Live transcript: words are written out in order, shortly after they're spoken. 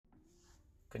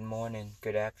good morning,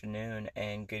 good afternoon,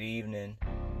 and good evening.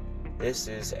 This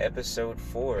is episode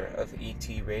 4 of ET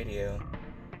Radio.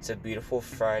 It's a beautiful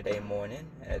Friday morning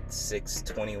at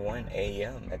 6:21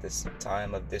 a.m. at the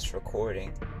time of this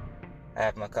recording. I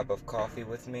have my cup of coffee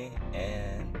with me,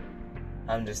 and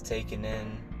I'm just taking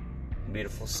in the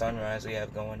beautiful sunrise we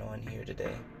have going on here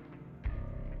today.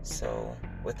 So,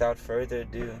 without further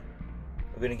ado,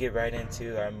 we're going to get right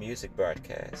into our music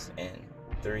broadcast in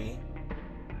 3,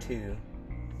 2,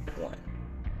 1.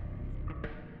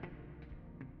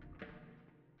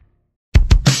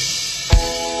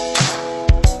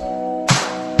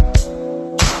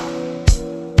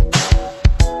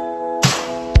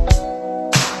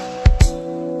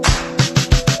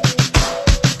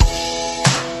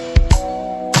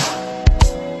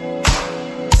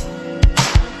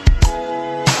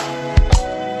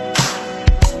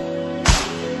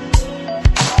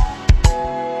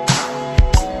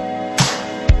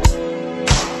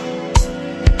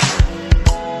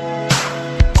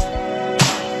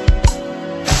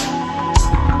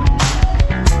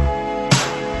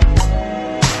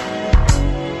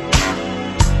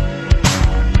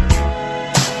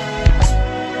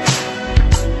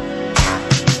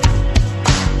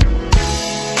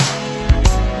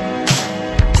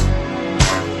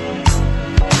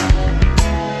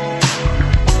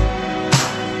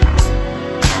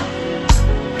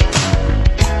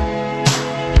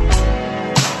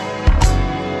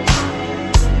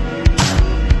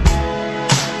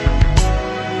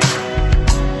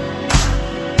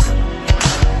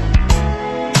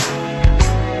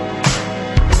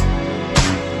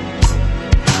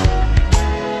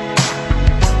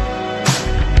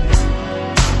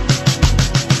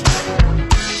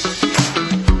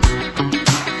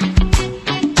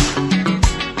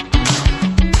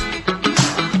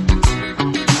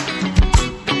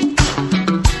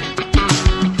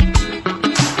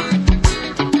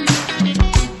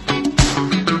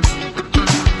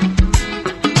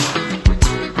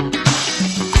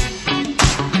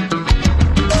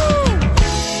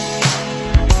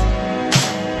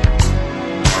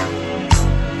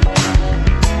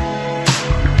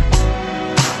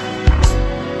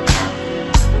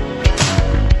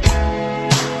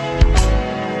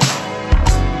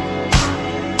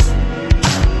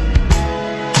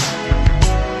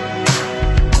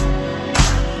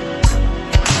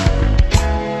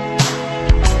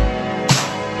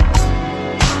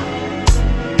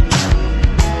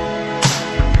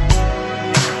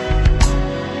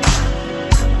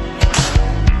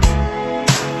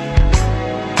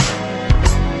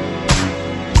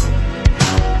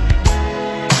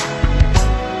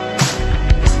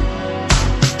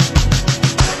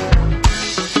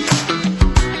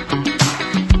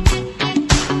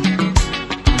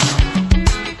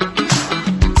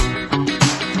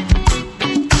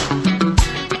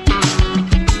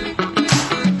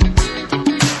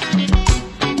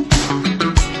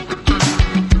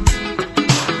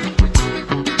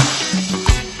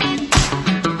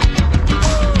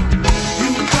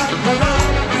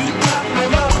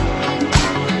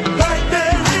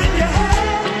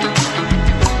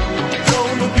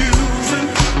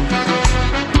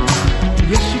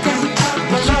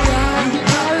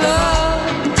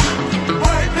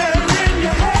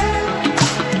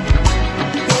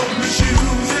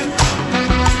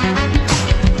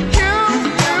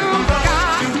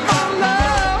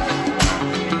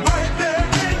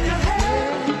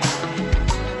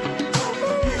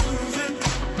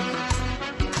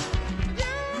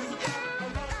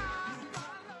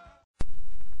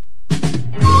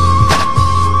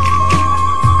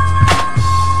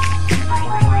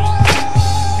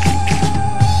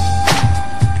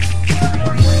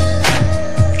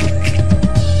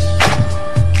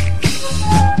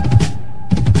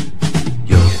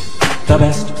 The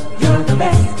best, you're the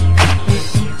best.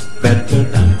 Better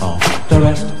than all the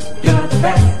rest. You're the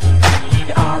best,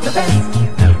 you are the best.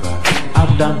 Never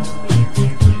outdone,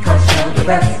 'cause you're the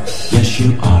best. Yes, you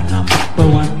are number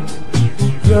one.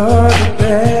 You're the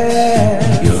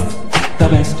best. You're the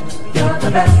best, you're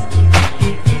the best.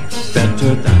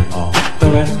 Better than all the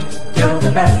rest. You're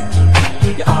the best,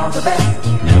 you are the best.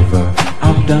 Never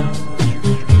outdone,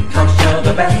 'cause you're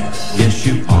the best. Yes,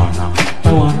 you are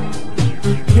number one.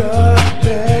 You're the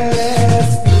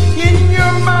best. In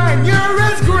your mind, you're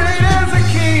as great as a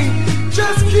king.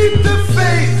 Just keep the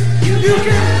faith. You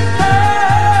can have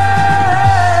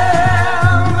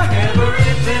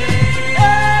everything.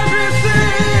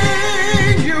 Everything.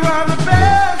 You are the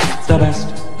best. The best.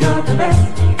 You're the best.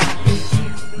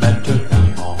 Better than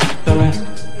all the rest.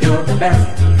 You're the best.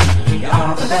 You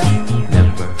are the best.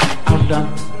 Never outdone,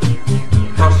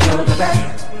 'cause you're the best.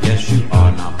 Yes, you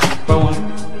are now.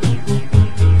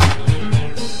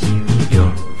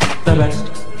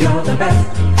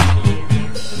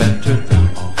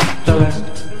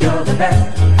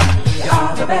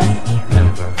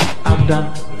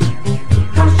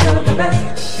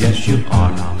 best. Yes, you are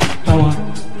number one.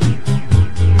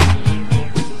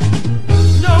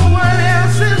 No one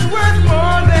else is worth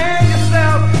more than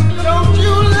yourself. Don't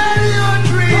you let your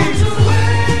dreams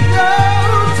go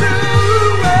to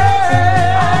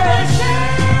waste.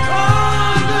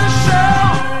 On the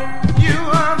shelf, you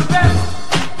are the best.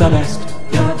 The best,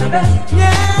 you're the best.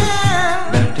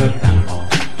 Yeah, Better than all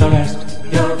the rest.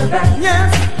 you're the best. Yes,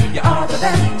 you are the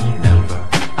best. Never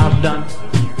outdone.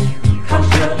 'Cause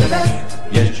you're the best.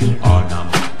 Yes, you are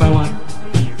number one.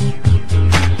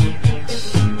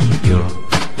 You're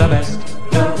the best.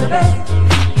 You're the best.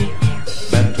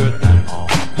 Better than all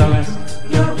the rest.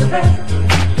 You're the best.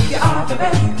 You are the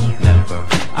best. Never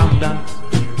outdone.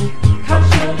 'Cause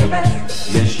you're the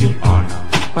best. Yes, you are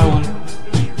number one.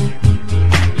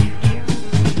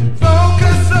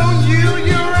 Focus on you,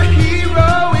 you're a hero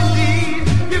indeed.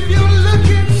 If you look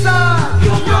inside,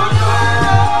 you'll know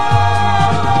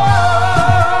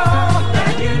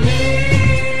that you need.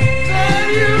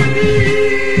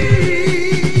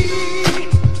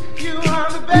 You are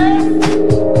the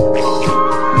best.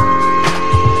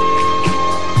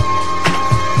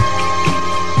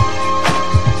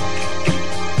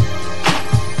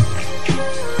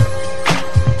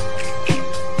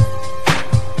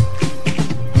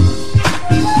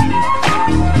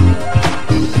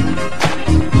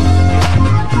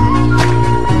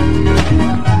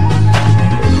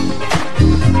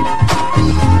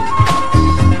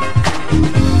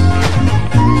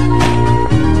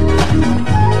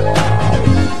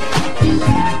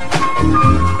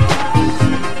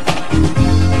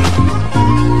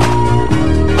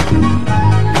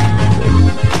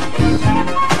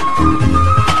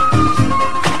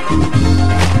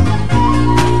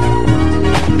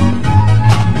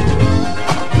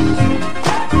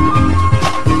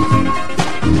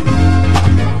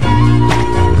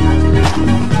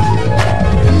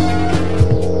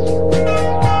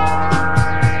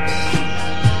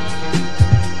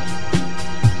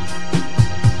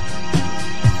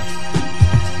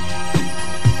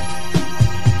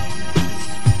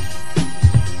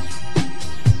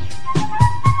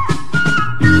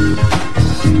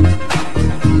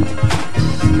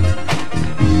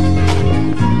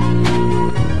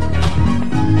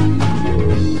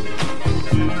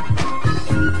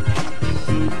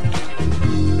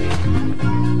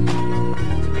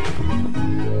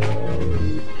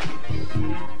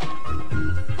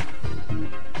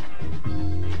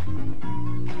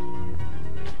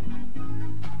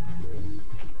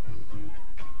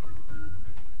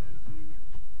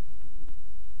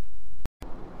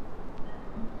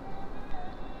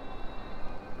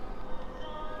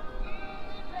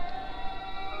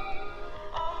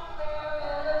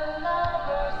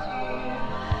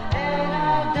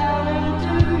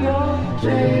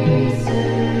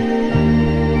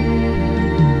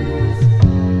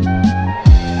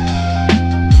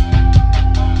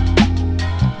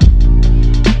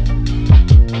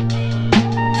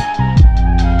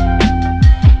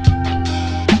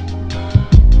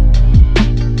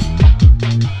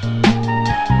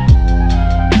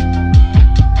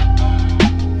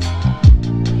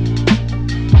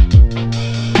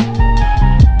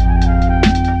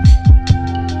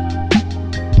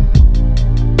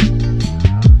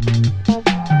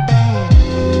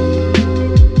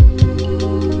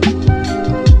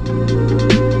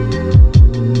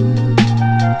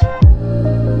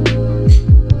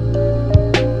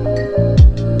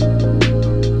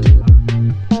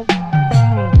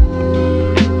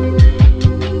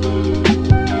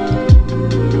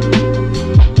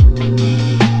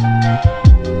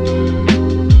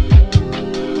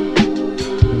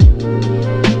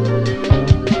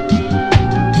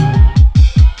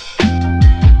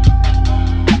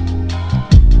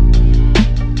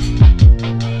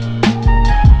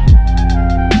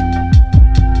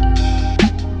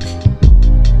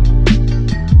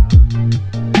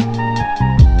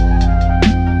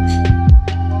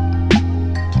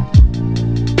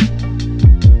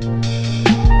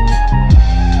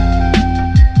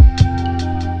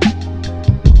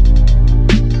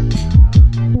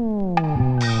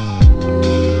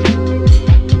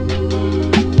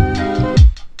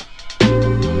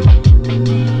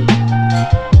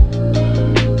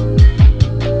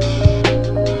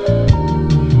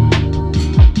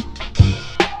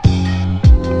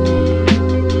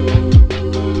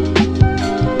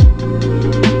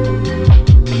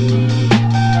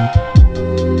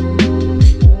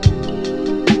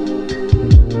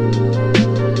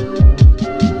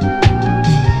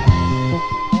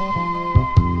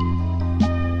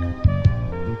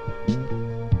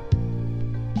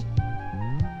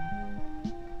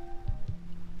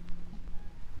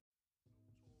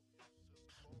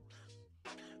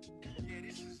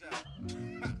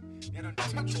 That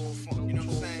untouchable funk, you know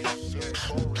what I'm saying?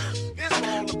 This for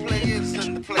all the players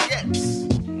and the playettes.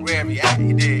 Wherever you at,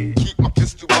 you did. Keep my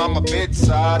pistol by my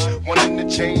bedside. One in the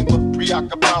chamber,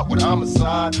 preoccupied with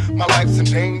homicide. My life's in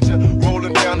danger,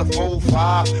 rolling down the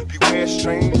 4-5. Beware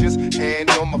strangers,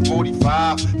 hand on my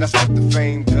 45. That's what the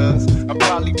fame does. I'm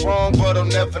probably wrong, but I'll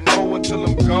never know until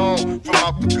I'm gone. From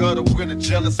out the gutter where the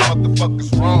jealous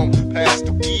motherfuckers roam. Pass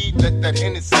the weed, let that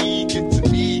Hennessy get to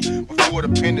me before the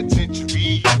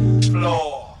penitentiary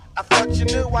floor. I thought you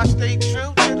knew I stay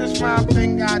true to this rhyme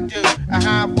thing I do. I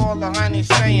have all the honey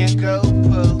saying go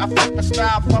poo. I flip my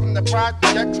style from the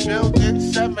projects built in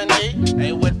 70.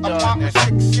 Hey, with apartment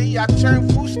 6C, I turn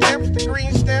food stamps to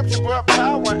green stamps and brought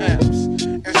power amps.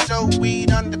 And so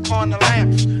weed under corner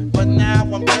lamps. But now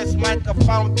I'm just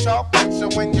microphone talking. So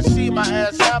when you see my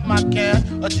ass, have my cash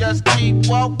or just keep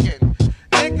walking.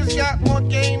 Niggas got more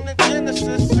game than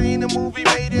Genesis. Seen a movie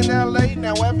made in LA,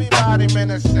 now everybody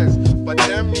menaces. But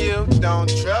them you don't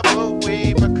trouble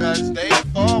we because they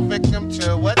fall victim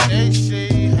to what they see.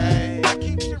 Hey, I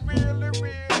keep it real and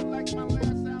real like my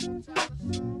last album title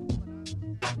song.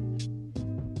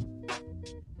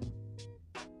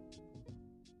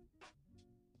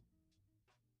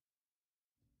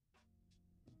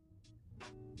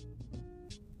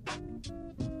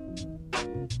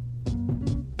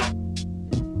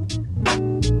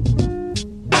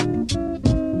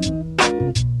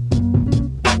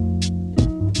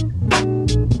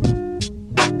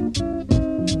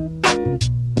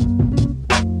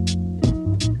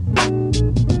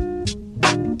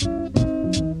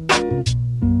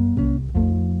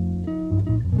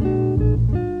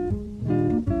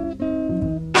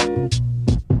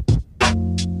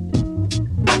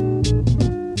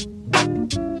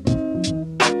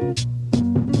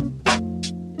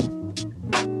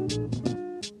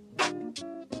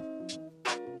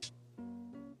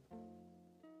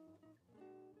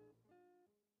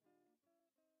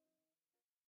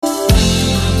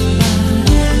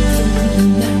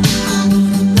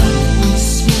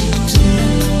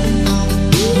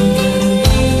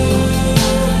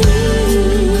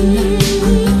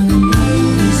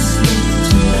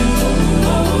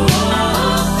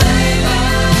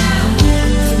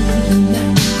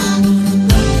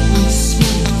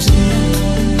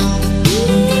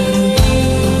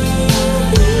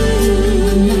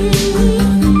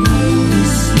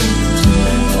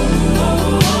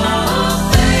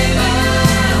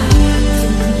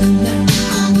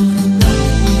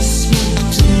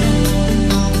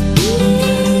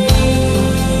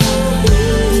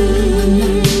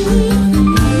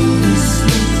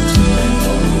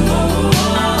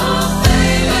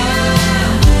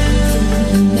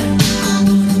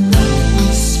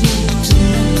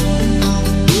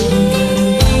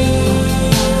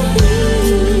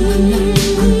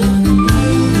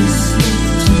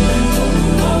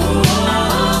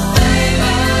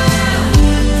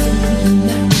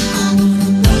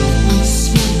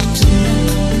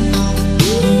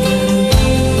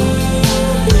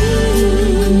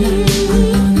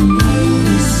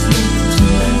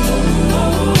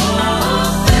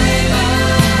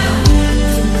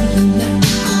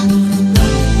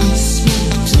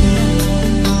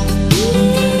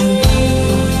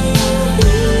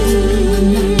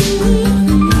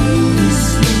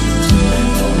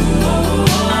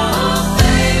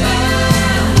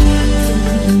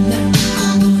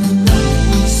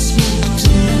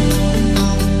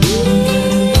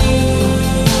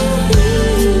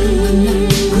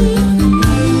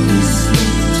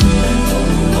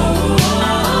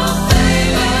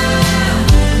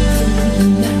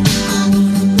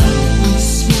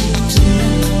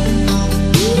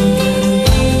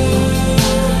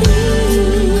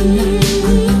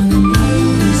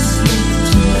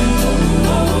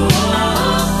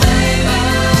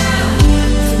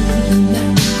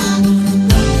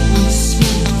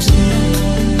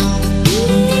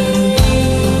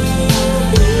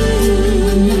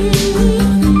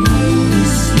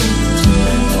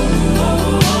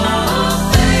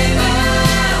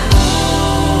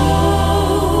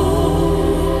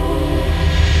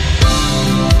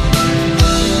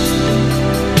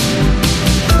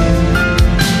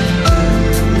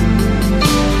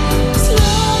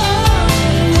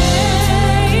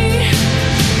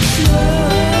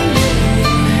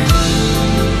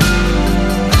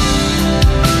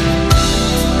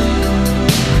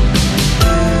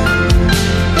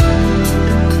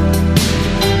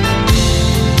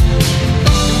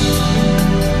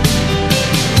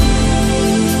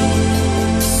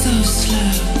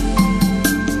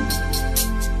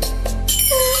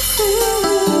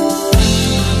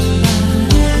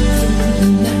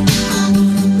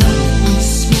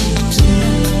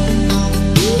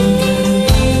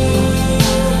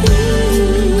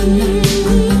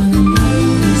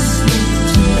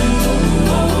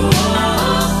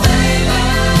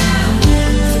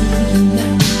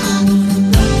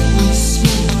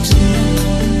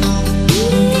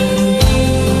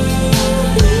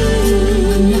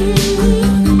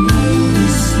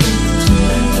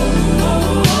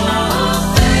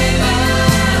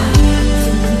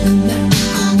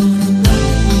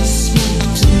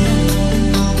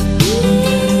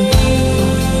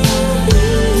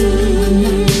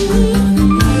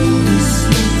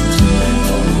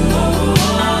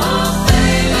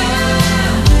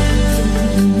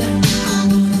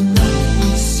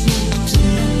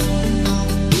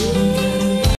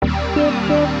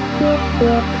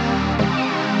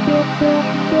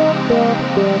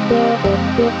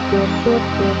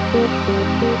 It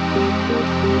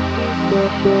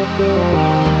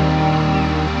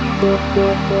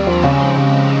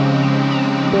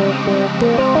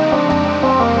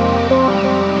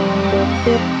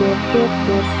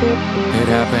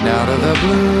happened out of the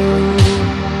blue,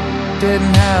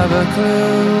 didn't have a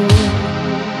clue.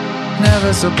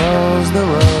 Never supposed the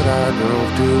road I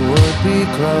drove to would be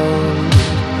closed.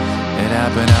 It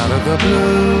happened out of the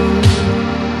blue,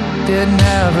 didn't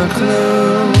have a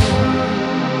clue.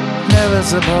 Never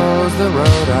supposed the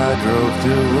road I drove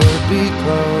to would be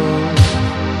closed.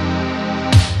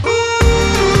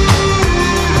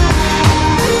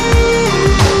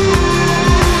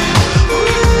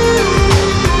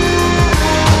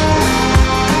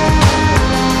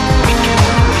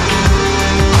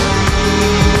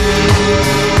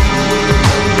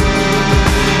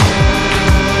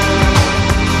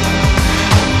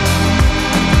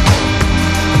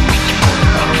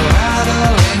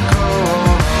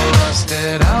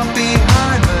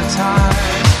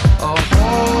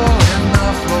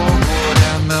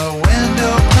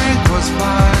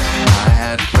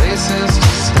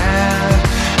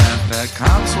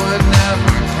 Cops would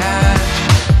never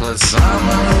catch, plus I'm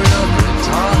a real good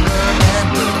talker and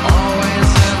would always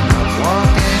end up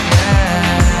walking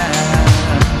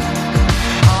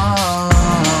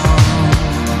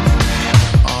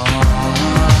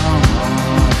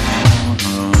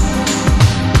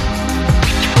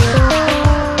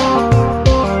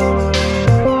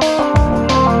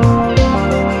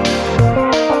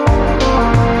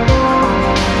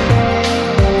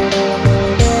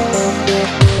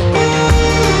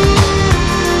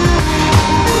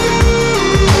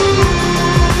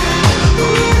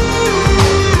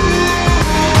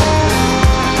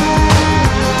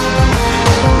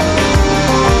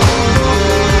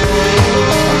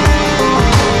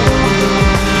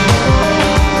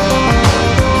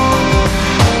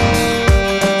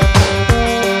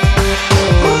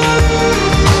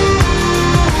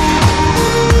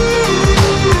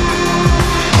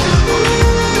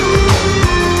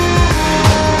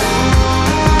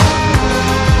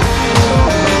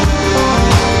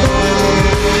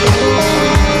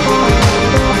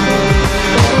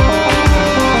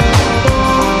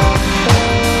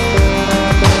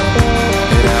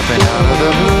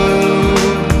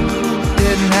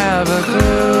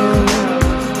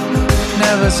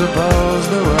suppose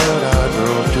the road I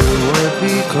drove to would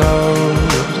be closed.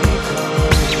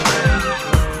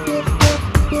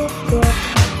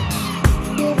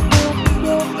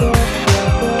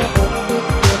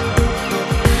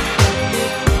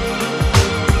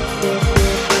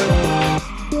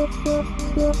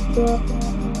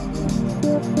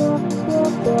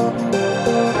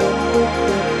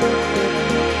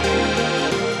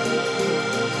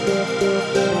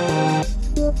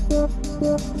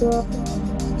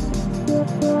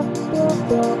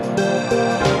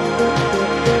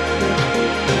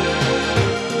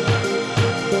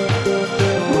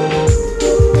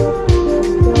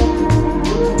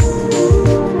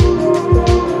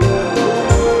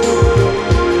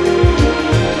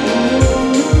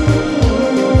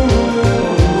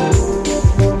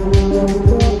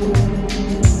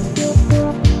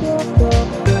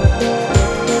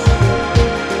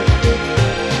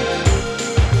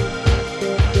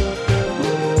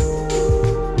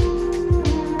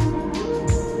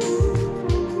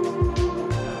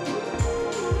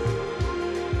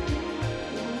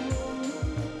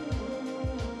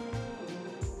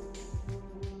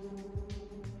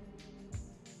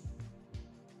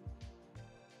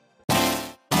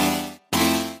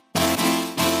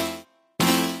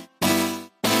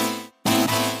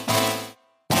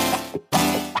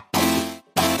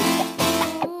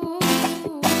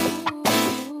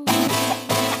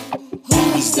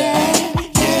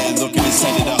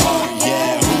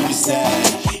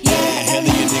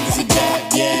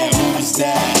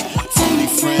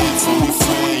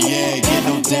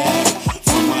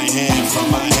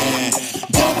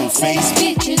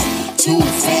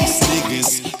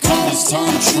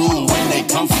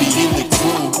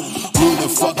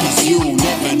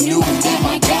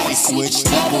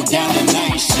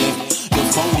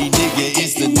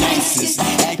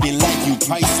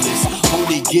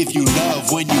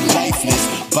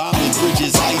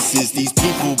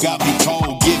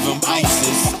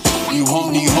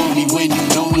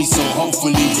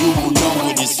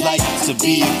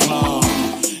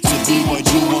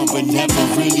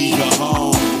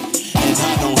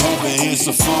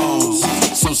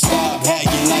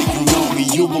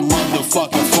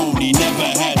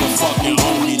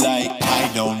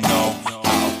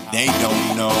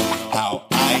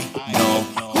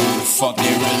 Fuck they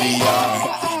really are.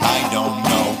 I don't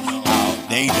know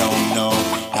they don't know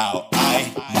how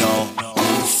I know who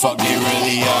the fuck they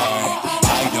really are.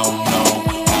 I don't know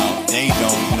how they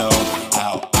don't know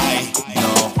how I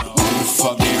know who the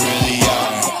fuck they really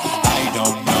are. I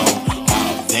don't know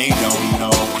how they don't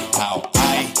know how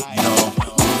I know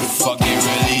who the fuck they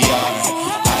really are.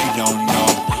 I don't know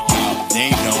how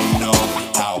they don't know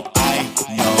how I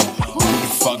know who the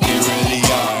fuck they really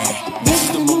are. This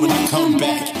is the moment I come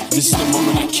back. This is the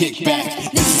moment I kick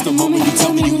back. This is the moment you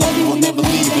tell me you love me, will never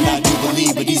leave. And I do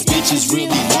believe, but these bitches really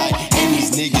lie. And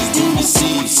these niggas do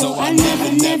deceive. So I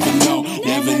never know.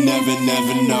 Never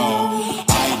know.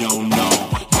 I don't know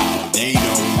how they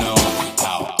don't know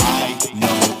how I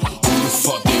know who the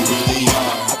fuck they really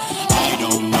are. I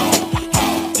don't know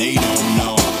how they don't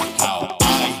know how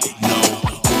I know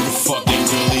who the fuck they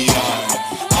really are.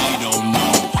 I don't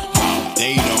know how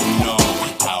they don't know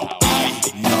how I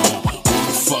know who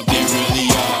the fuck they really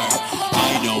are.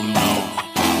 I don't know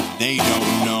how they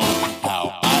don't know how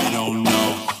I don't know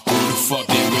who the fuck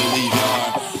they really are.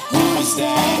 Who is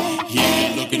that?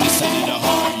 Yeah, look at the side of the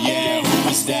heart. Yeah, who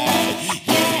is that?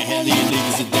 Yeah, hell yeah,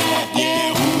 niggas are dead.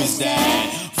 Yeah, who is that?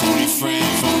 Phony friend.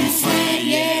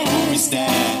 Yeah, who is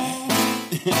that?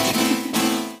 Yeah.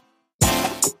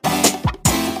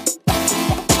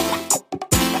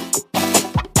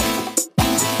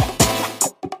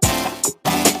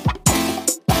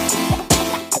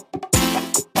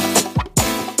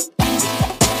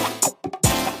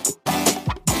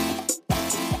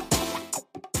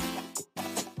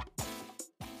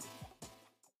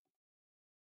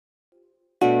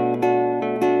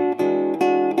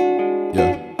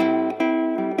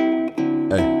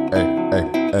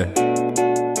 Hey.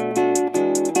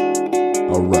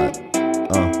 Alright.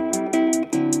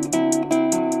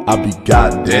 I'll be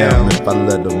goddamn if I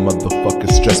let a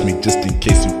motherfucker stress me. Just in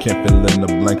case you can't fill in the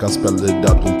blank, I'll spell it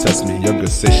out, don't test me. Your girl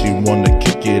say she wanna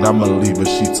kick it, I'ma leave her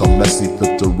sheets all messy.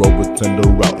 Flip the rover, turn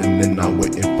her out, and then I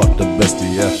wait and fuck the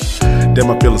bestie, yeah. Damn,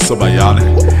 I'm feeling so bionic,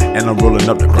 and I'm rolling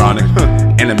up the chronic.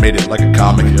 Animated like a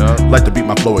comic, like to beat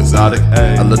my flow exotic.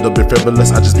 A little bit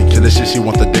frivolous, I just be killing shit. She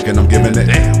want the dick and I'm giving it.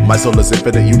 My soul is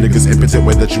infinite, you niggas impotent.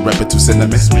 Way that you rap it too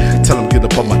cinnamon. Tell them get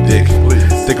up on my dick.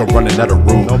 Think I'm running out of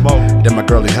room. Then my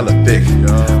girlie hella thick.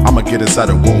 I'ma get inside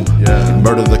her womb.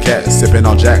 Murder the cat, sipping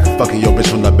on Jack. Fucking your bitch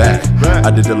from the back. I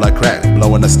did it like crack,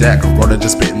 blowing a stack. Rolling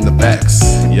just spitting the facts.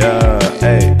 Yeah,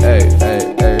 hey.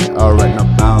 Alright,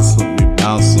 now bounce with me,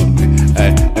 bounce with me.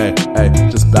 Hey,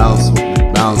 just bounce with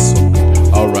me, bounce with me.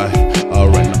 Alright,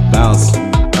 now bounce with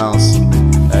me, bounce with me.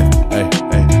 Hey,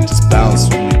 just bounce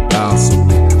with me, bounce with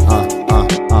me.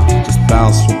 Just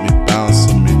bounce with me, bounce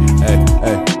with me. Hey,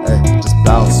 just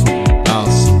bounce with me,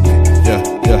 bounce with me.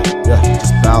 Yeah,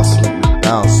 just bounce with me,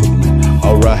 bounce with me.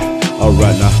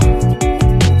 Alright now.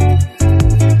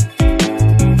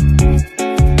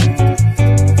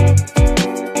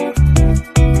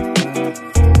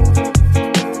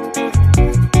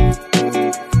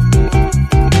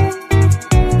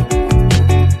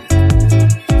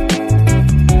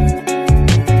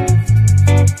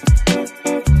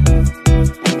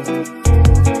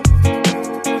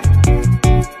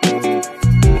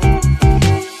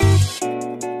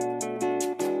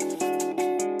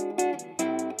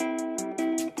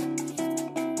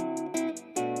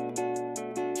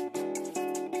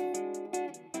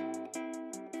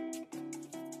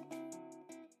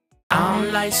 I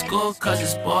don't like school cause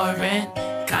it's boring.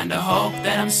 Kinda hope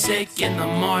that I'm sick in the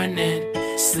morning.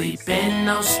 Sleeping,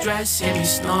 no stress, hear me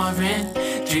snoring.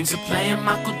 Dreams of playing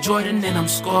Michael Jordan and I'm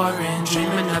scoring.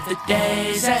 Dreaming of the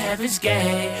days that heaven's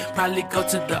gate. Probably go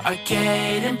to the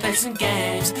arcade and play some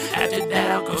games. After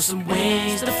that I'll grow some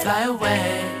wings to fly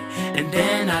away. And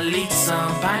then I'll eat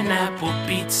some pineapple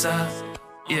pizza.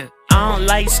 Yeah. I don't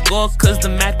like school cause the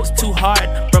math was too hard.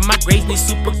 But my grades need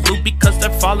super glue because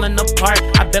they're falling apart.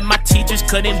 I bet my teachers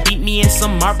couldn't beat me in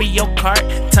some Mario Kart.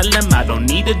 Tell them I don't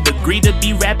need a degree to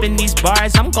be rapping these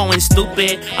bars. I'm going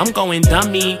stupid, I'm going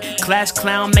dummy. Class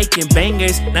clown making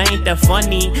bangers, that ain't that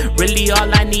funny. Really all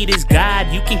I need is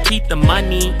God, you can keep the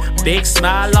money. Big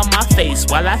smile on my face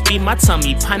while I feed my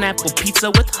tummy. Pineapple pizza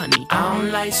with honey. I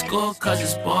don't like school cause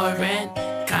it's boring.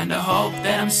 Kinda hope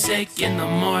that I'm sick in the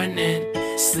morning.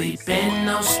 Sleeping,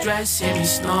 no stress, hear me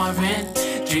snoring.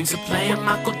 Dreams of playing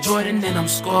Michael Jordan and I'm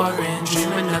scoring.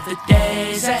 Dreaming of the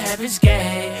days that heaven's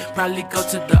gate. Probably go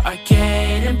to the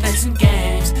arcade and play some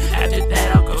games. After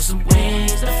that I'll grow some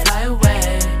wings to fly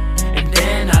away. And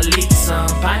then I'll eat some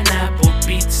pineapple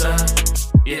pizza.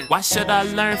 Yeah. Why should I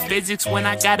learn physics when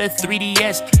I got a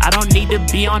 3DS? I don't need to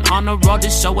be on the road to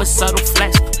show a subtle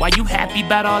flex. Why you happy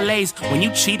about all A's when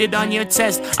you cheated on your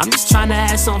test? I'm just trying to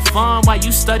have some fun while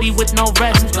you study with no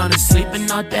rest. I'm gonna sleepin'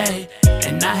 all day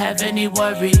and not have any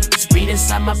worries. Read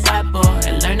inside my Bible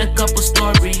and learn a couple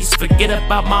stories. Forget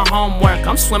about my homework,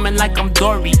 I'm swimming like I'm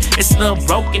Dory. It's Lil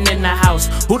Broken in the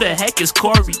house, who the heck is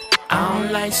Corey? I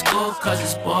don't like school cause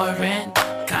it's boring.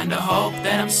 Kinda hope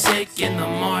that I'm sick in the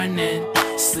morning.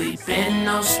 Sleeping,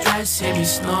 no stress, hear me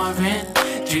snoring.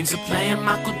 Dreams of playing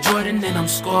Michael Jordan and I'm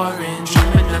scoring.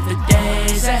 Dreaming of the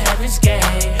days at Heaven's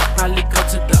Gate. Probably go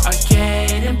to the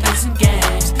arcade and play some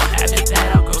games. After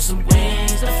that I'll grow some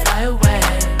wings to fly away.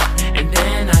 And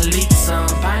then I'll eat some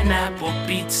pineapple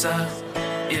pizza.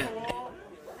 Yeah.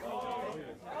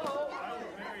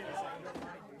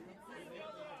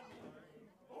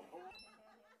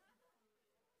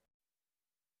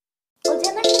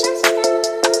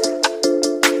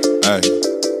 Hey.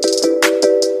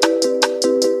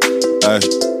 Hey.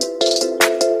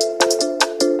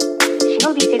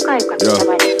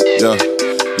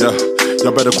 Yeah.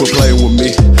 Y'all better quit playing with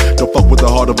me. Don't fuck with the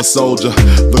heart of a soldier.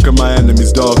 Look at my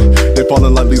enemies, dog. They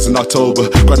falling like leaves in October.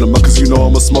 Grind them up cause you know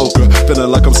I'm a smoker. Feeling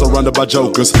like I'm surrounded by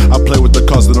jokers. I play with the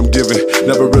cards that I'm giving.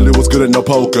 Never really was good at no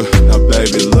poker. Now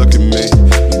baby, look at me.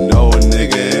 You know a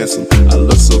nigga handsome. I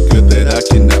look so good that I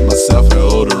kidnap myself and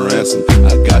hold a ransom.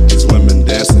 I got these women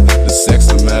dancing. The sex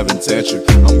I'm having tantrum.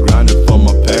 I'm grinding for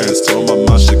my parents. Told my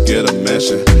mom should get a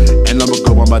mansion. And I'ma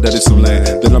go on my daddy's some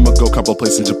land. Then I'ma go cop a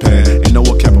place in Japan. Ain't no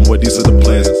one capping where these are the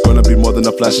plans. Gonna be more than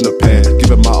a flash in the pan.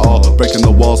 Give it my all, breaking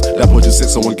the walls. That put you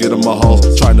 6, someone get in my halls.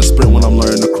 Trying to sprint when I'm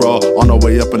learning to crawl. On our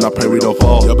way up and I pray we don't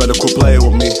fall. Y'all better quit playing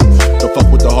with me. Don't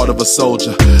fuck with the heart of a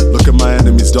soldier. Look at my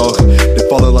enemies, dog. They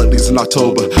falling like leaves in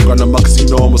October. Grind them up cause you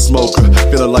know I'm a smoker.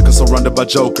 Feeling like I'm surrounded by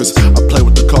jokers. I play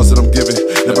with the cards that I'm giving.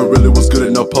 Never really was good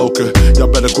at no poker. Y'all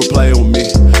better quit playing with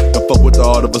me. Don't fuck with the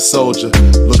heart of a soldier.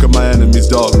 Look at my enemies,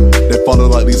 dog. They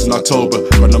falling like leaves in October.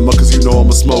 Grind them up cause you know I'm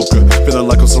a smoker. Feeling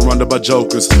like I'm surrounded by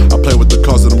jokers. I play with the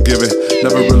cards that I'm giving.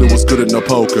 Never really was good at no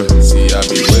poker. See, I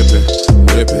be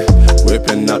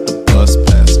whipping out the bus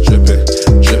pass. Dripping,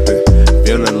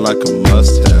 feeling like a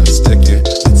must-have. Sticking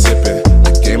and tipping,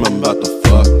 the game I'm about to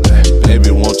fuck that.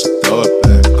 Baby, won't you throw it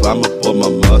back? Climb up on my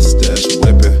mustache.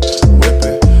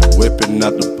 Whipping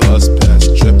out the bus pass.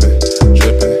 Dripping,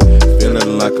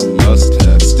 feeling like a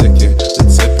must-have. Sticking and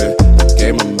tipping, the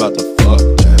game I'm about to fuck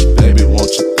that. Baby,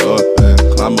 won't you throw it back?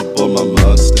 Climb up on my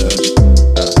mustache.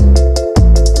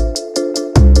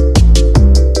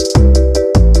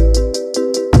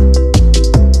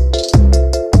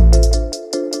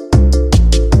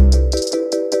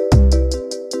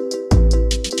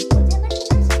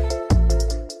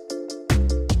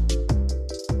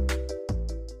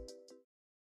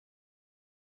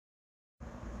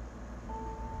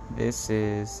 This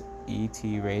is ET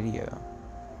Radio.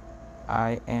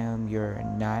 I am your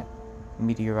not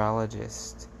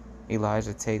meteorologist,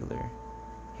 Elijah Taylor,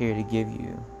 here to give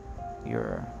you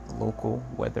your local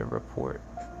weather report.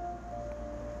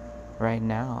 Right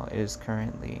now it is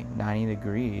currently 90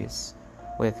 degrees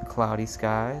with cloudy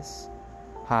skies,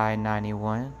 high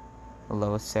 91,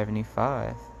 low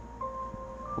 75.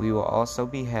 We will also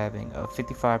be having a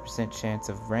 55% chance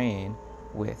of rain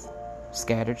with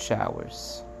scattered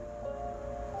showers.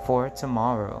 For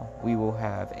tomorrow, we will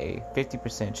have a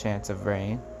 50% chance of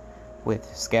rain with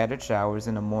scattered showers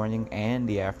in the morning and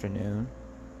the afternoon,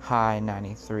 high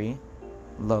 93,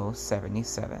 low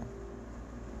 77.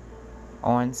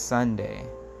 On Sunday,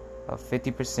 a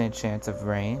 50% chance of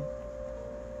rain,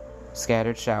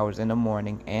 scattered showers in the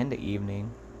morning and the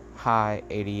evening, high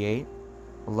 88,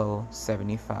 low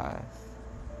 75.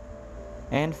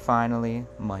 And finally,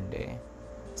 Monday,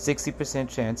 60%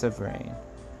 chance of rain,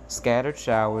 scattered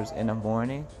showers in the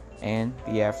morning and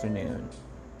the afternoon,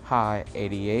 high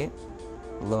 88,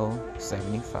 low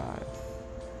 75.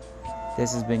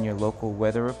 This has been your local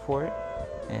weather report,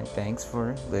 and thanks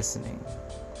for listening.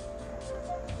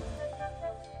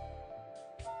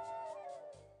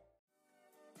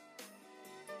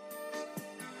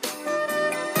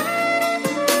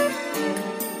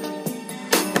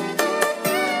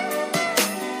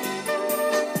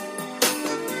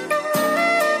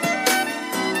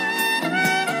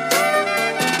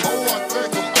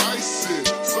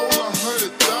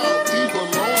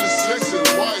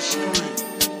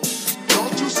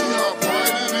 Don't you see how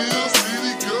bright it is?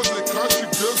 City girls and country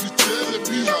girls be telling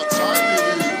me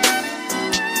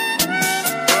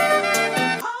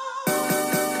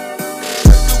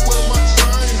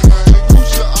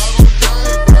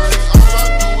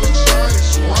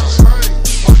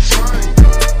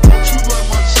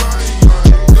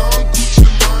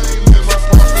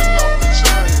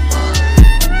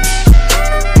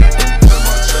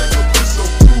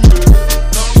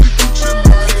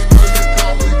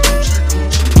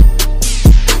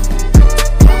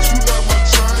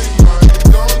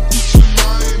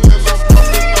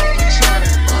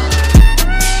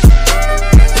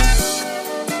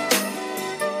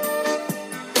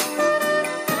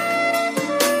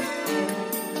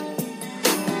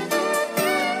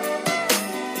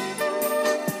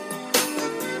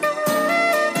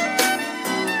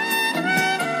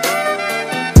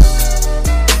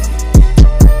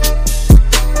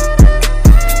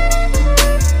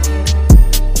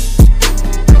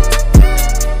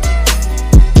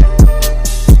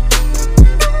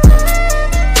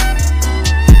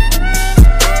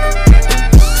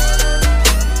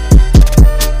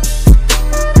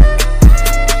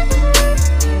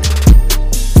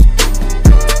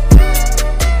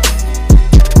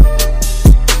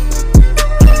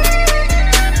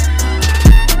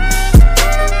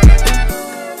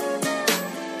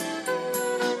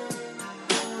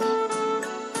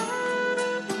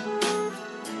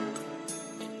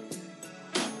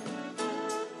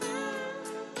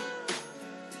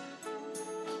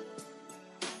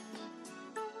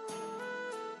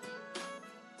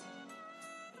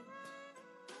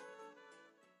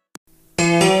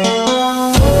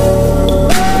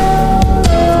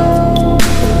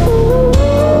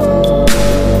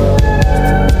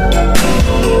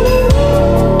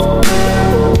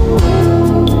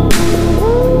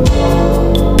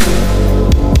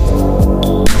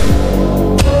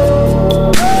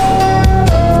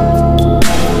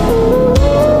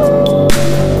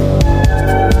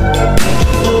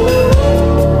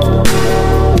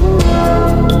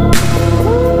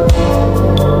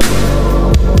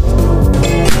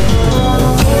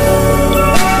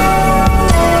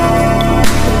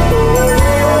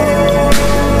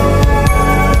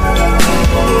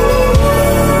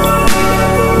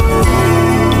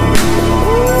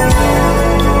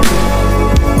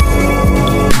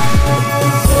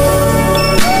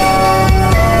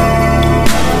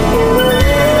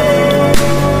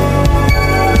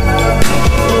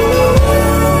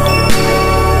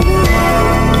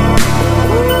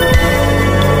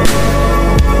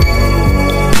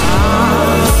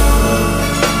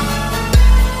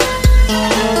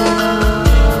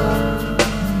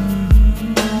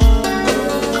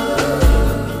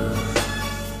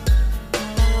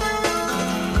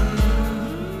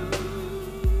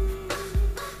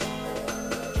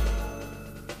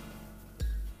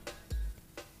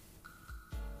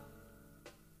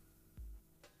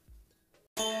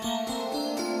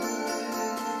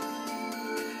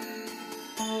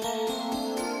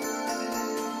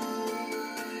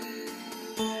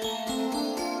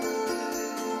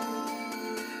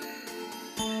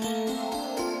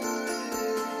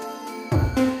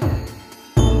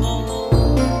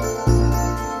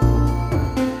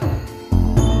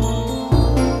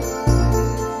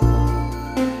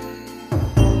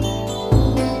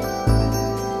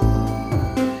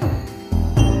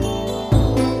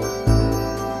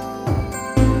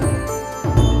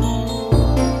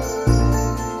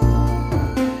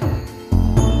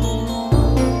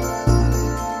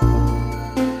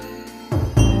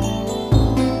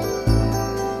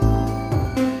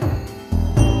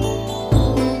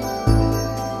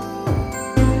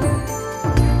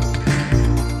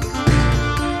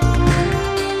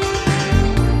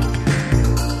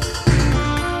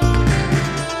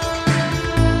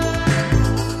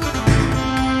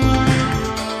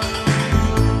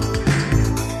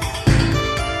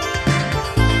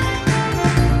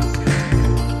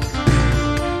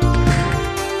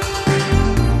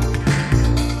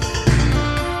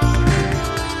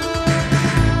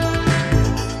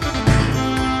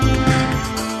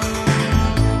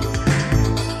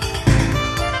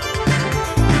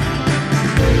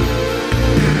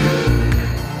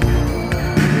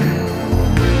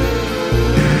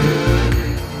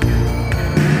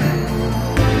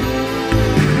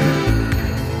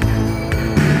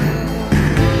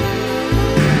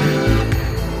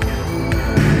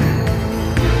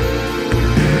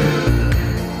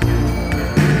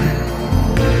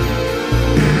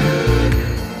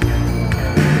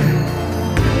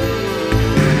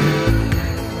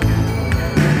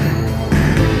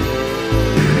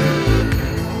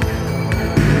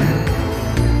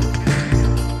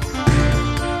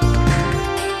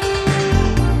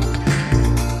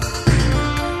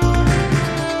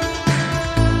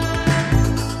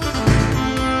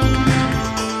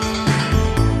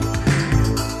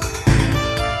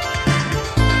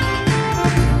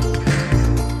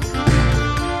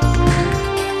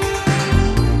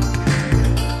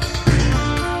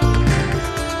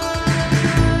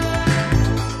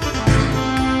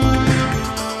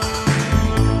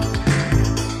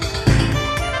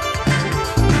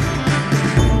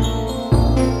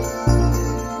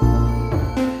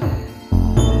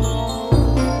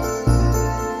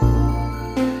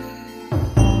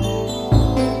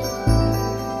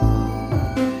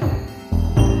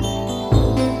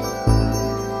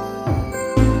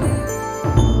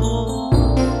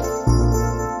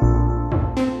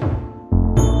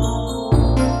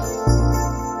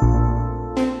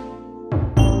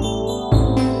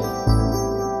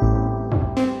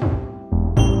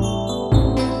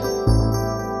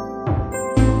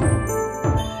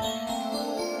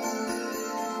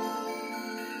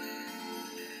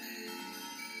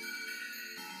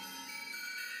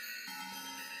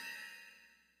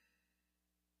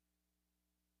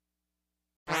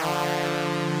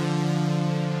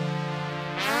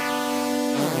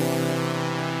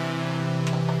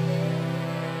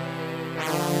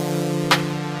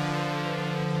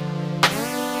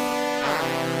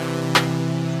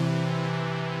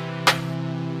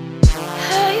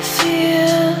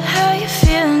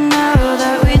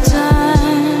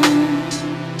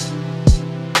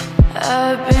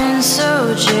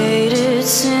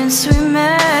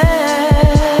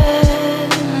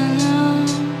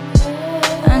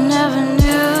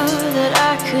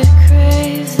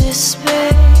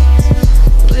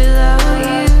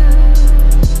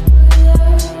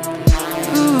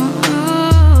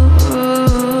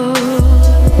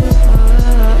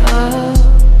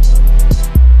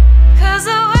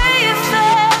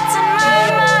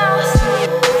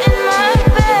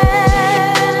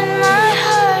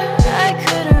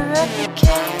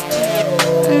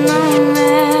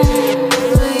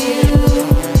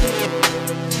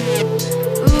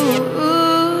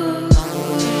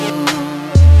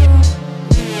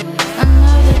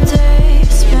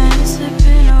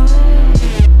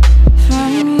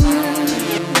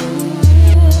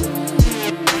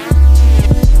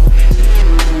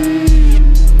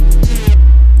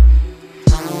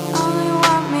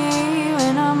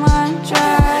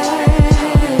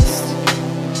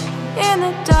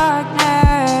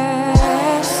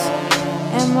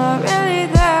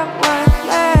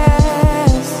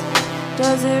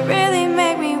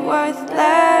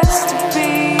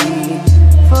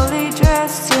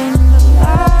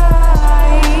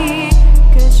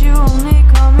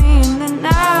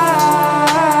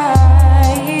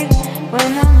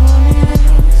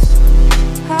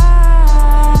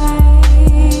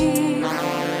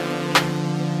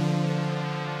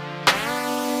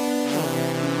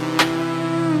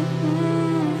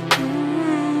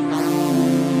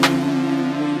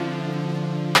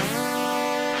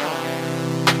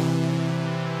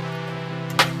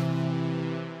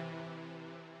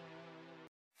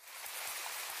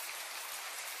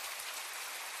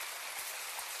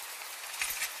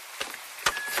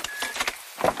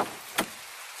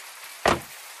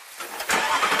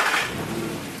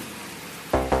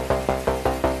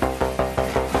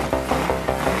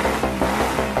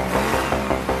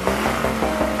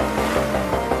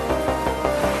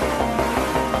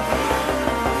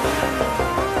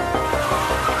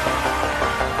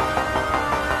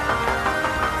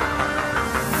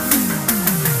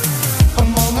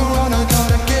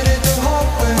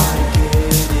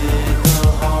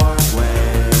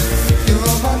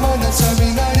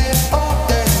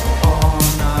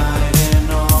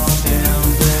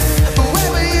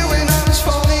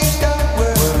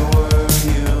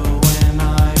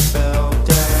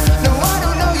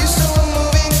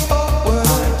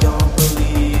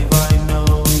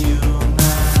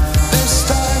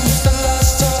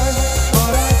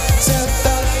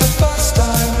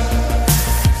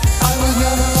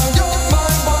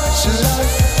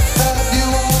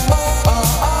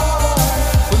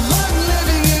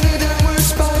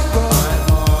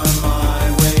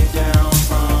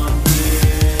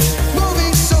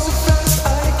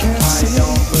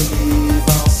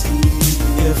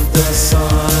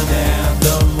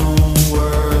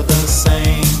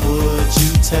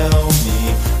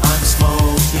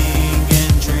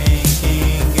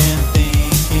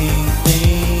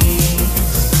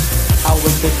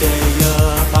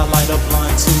up. I light a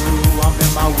blunt too. I'm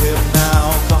in my whip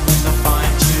now, coming to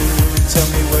find you. Tell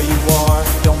me where you are,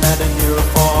 don't matter near or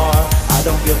far. I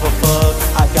don't give a fuck,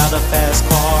 I got a fast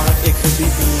car. It could be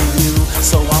me and you,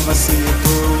 so I'ma see it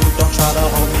through. Don't try to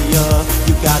hold me up,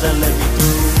 you gotta let me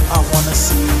through. I wanna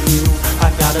see you, I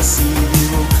gotta see you.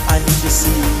 I need to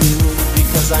see you,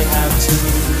 because I have to.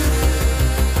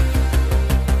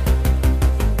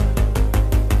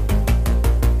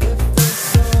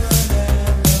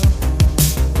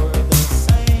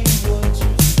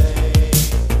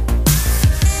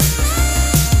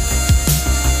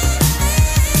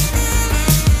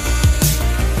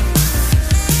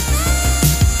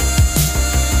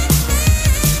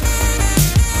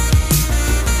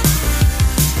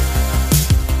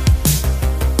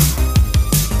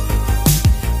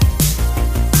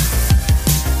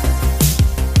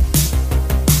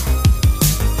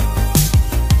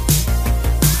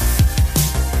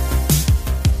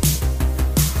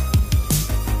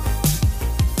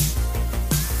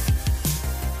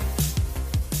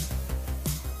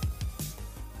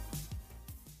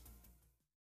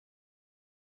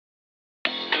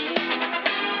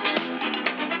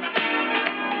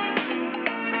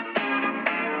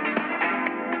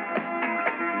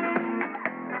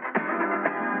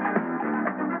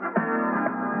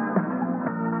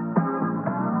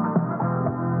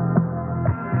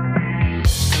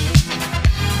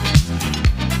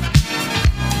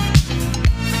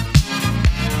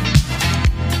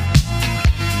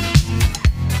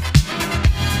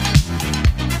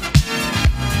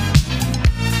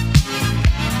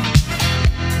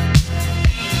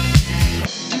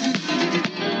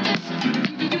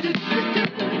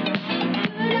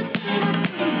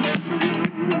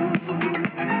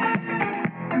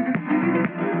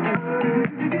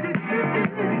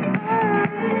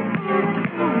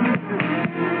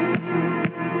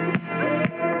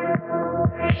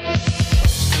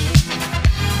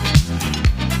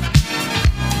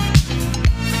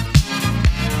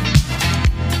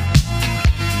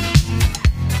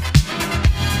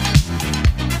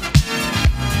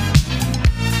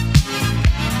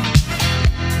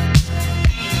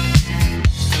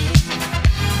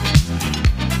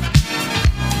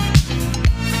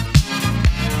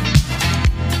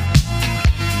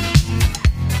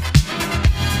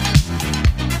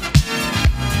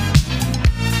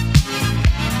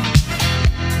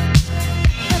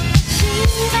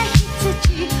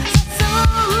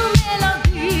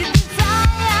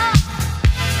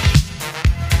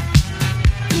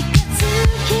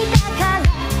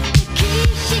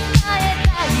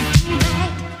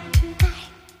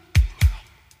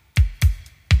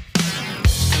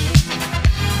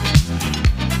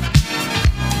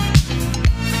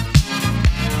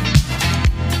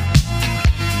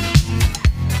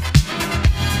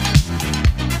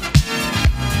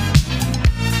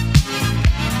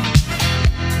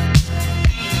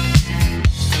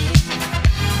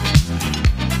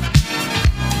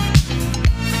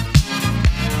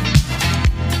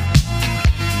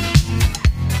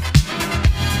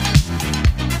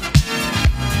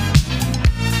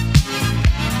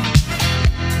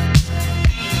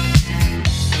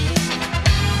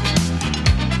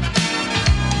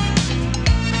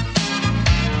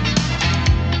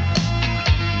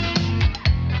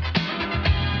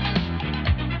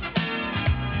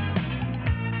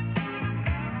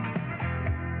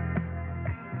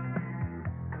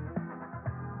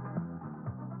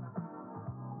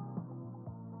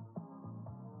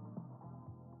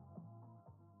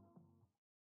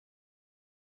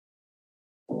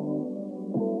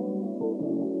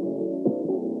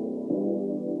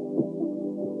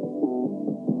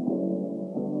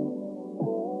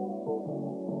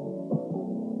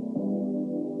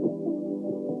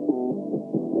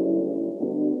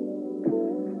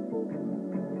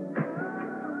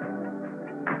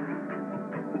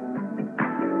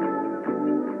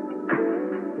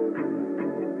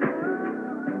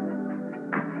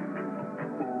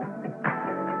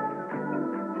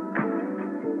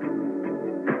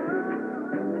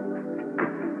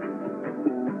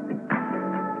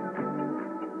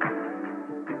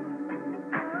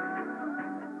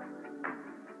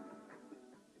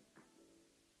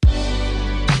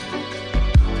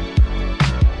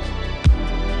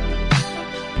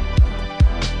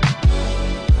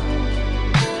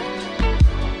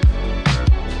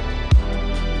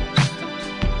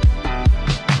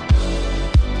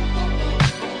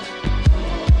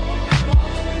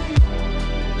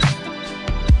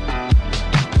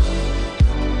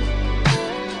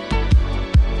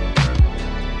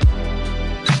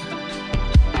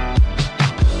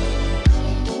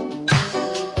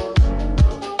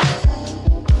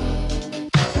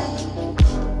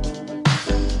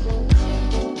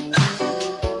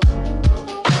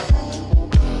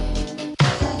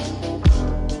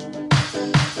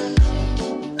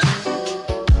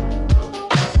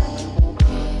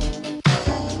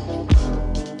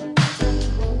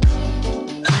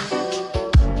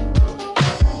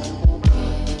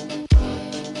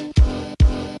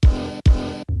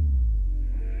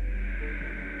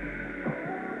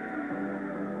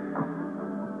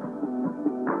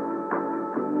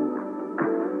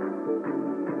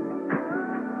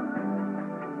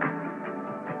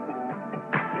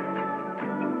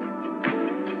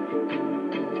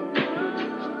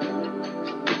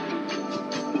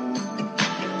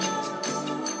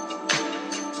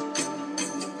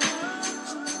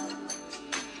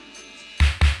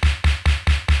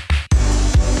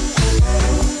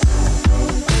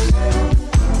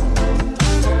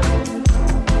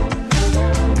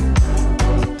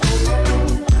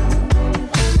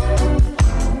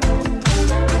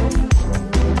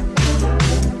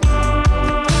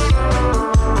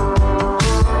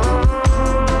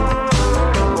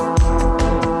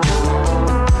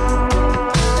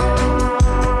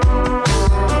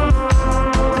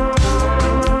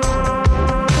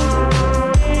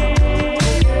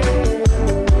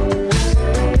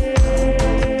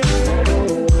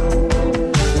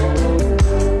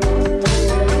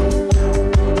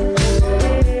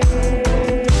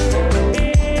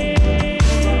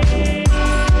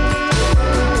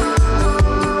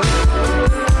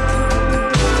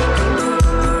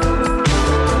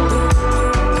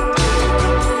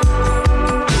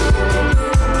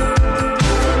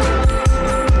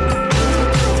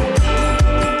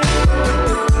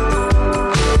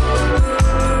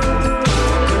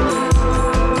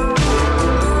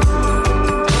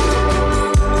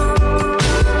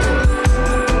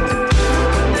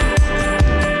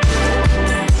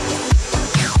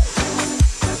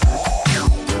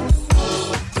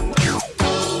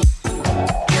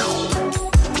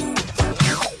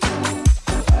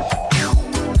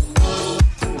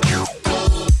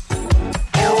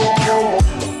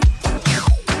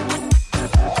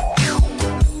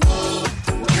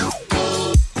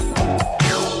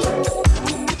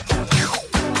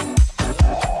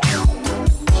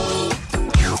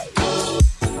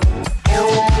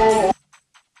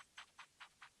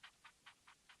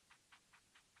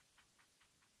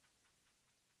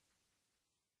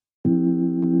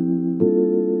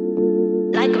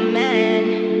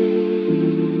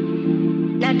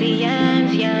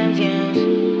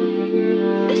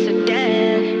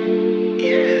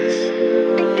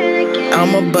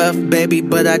 I'm a buff baby,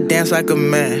 but I dance like a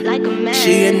man.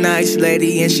 She a nice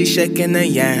lady and she shaking her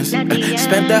yams.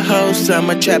 Spent the whole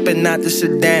summer trapping out the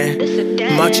sedan,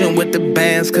 marching with the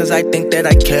bands cause I think that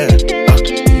I can.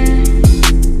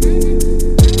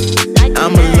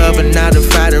 I'm a lover, not a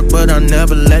fighter, but I'll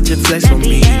never let you flex on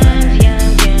me.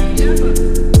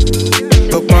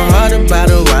 Broke my heart about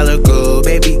a while ago,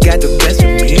 baby got the best of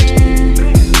me.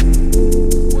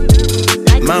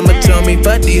 Mama told me,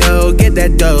 fuck the hoe, get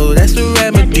that dough, that's the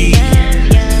remedy.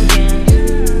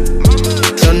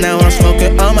 So now I'm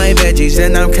smoking all my veggies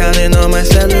and I'm counting on my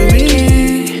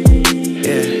celery.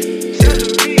 Yeah.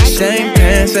 Same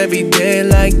pants every day,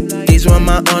 like these were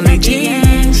my only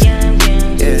jeans.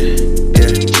 Yeah.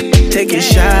 Taking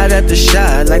shot after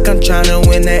shot, like I'm tryna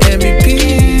win the MVP.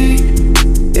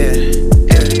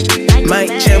 Yeah.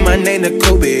 Might change my name to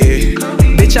Kobe.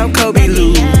 Bitch, I'm Kobe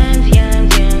Lou.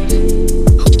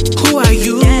 Who are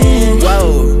you?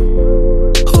 Whoa.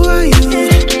 Who are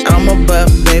you? I'm a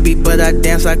buff baby, but I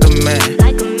dance like a man.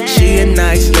 She a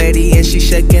nice lady and she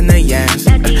shaking her yams.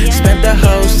 Spent the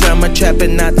whole summer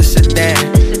trapping out the sedan,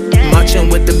 marching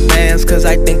with the bands cause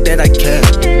I think that I can.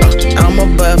 I'm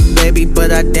a buff baby,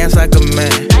 but I dance like a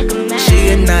man. She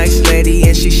a nice lady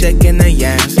and she shaking her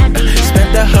yams.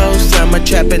 Spent the whole summer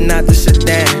trapping out the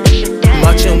sedan,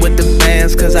 marching with the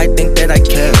bands cause I think that I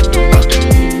can.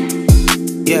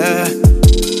 Yeah,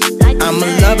 I'm a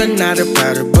lover, not a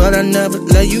fighter, but I never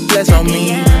let you flex on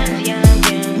me.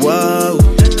 Whoa,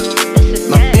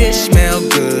 my bitch smell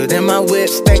good and my whip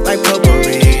stank like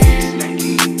potpourri.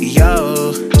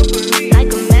 Yo,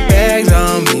 bags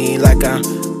on me like I'm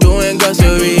doing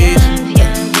groceries.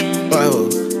 Whoa,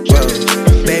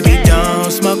 whoa, baby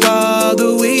don't smoke all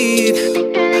the weed,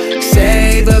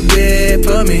 save a bit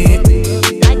for me.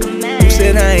 You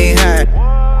said I ain't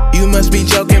hot, you must be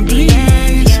joking, please.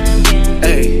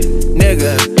 Hey,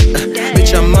 nigga,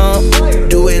 bitch I'm on,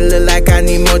 do it look like I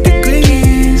need more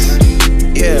degrees.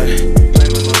 Yeah,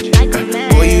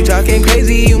 boy you talking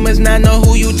crazy, you must not know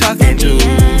who you talking to.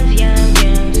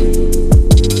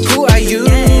 Who are you?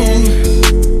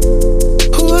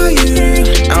 Who are you?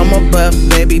 I'm a buff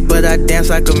baby, but I dance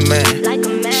like a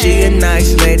man. She a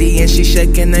nice lady and she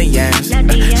shaking her yams.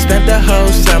 Spent the whole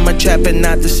summer trapping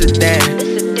out the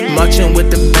sedan, marching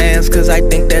with the bands cause I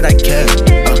think that I can.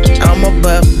 I'm a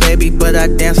buff baby, but I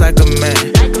dance like a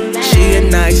man. She a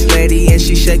nice lady and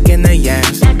she shaking her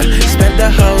yams. Spent the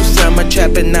whole summer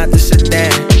trapping out the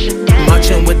sedan,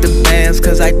 marching with the bands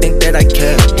cause I think that I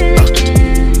can.